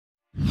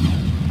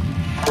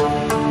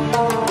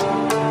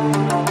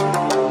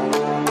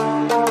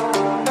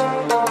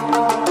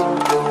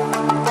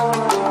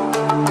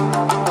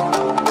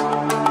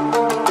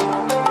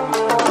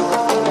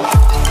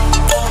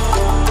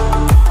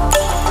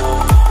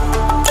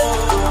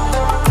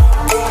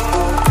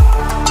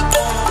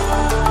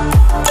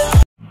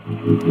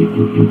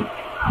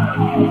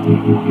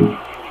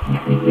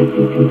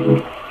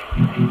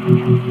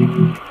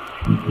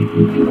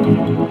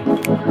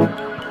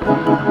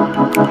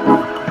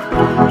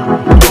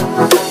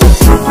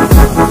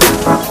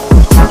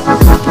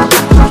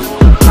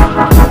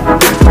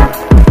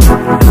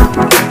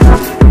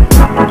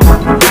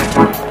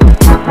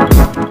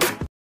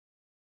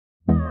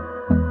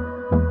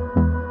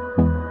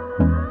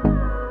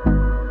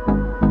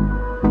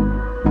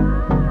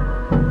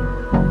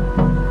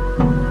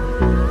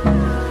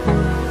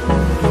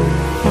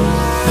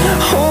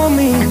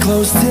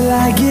Close till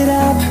I get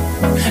up.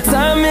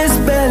 Time is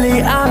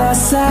barely on our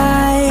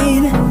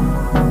side.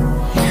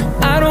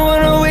 I don't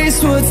wanna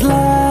waste what's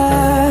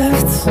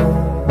left.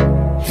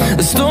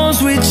 The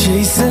storms we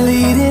chase are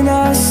leading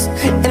us,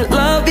 and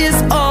love is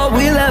all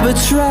we'll ever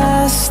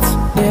trust.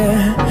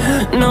 Yeah,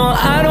 no,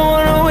 I don't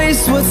wanna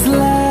waste what's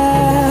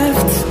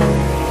left.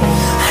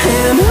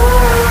 And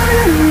on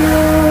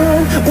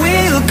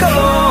we'll go,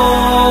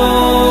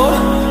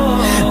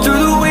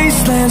 through the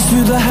wastelands,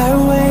 through the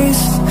highways,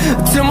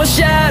 till my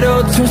shadow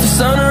turns to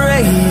sun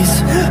rays.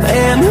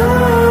 And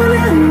on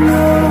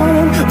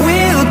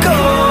we'll go,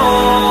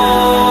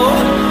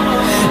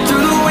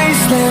 through the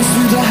wastelands,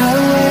 through the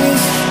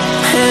highways,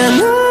 and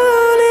on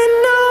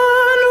we'll go.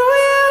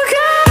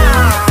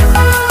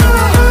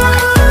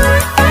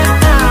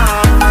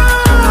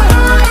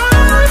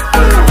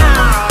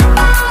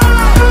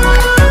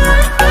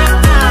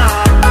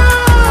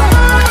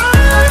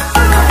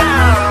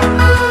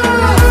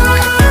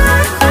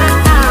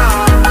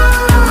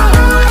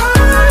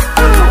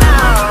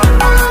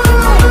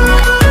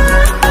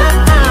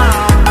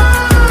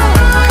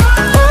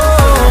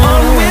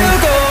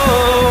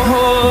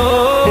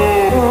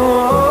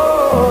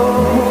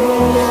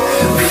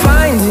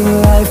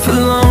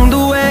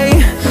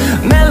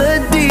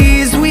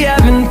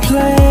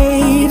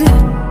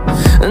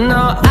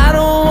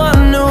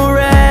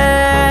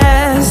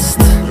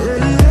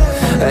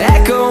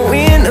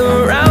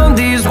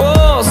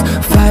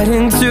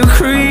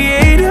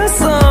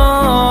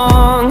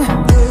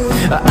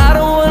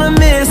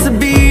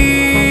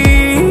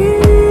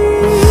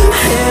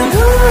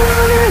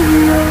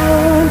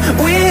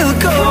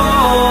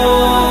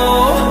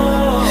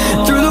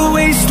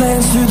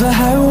 Through the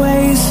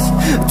highways,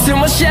 till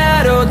my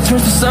shadow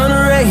turns to sun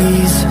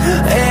rays.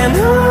 And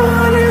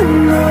on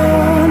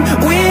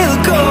we'll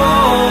go,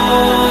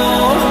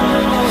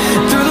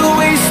 through the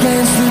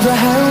wastelands, through the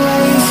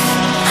highways,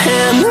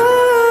 and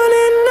on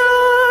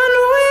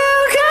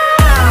we'll go.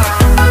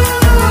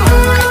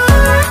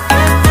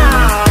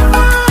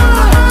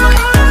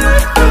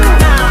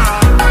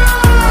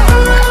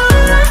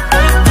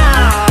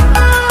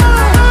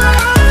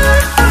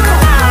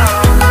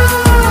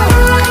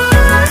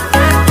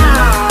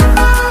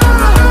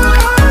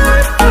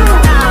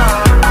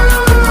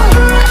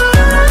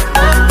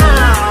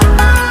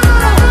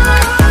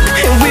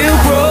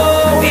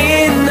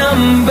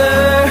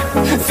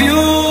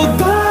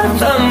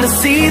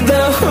 See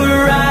the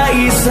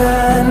horizon.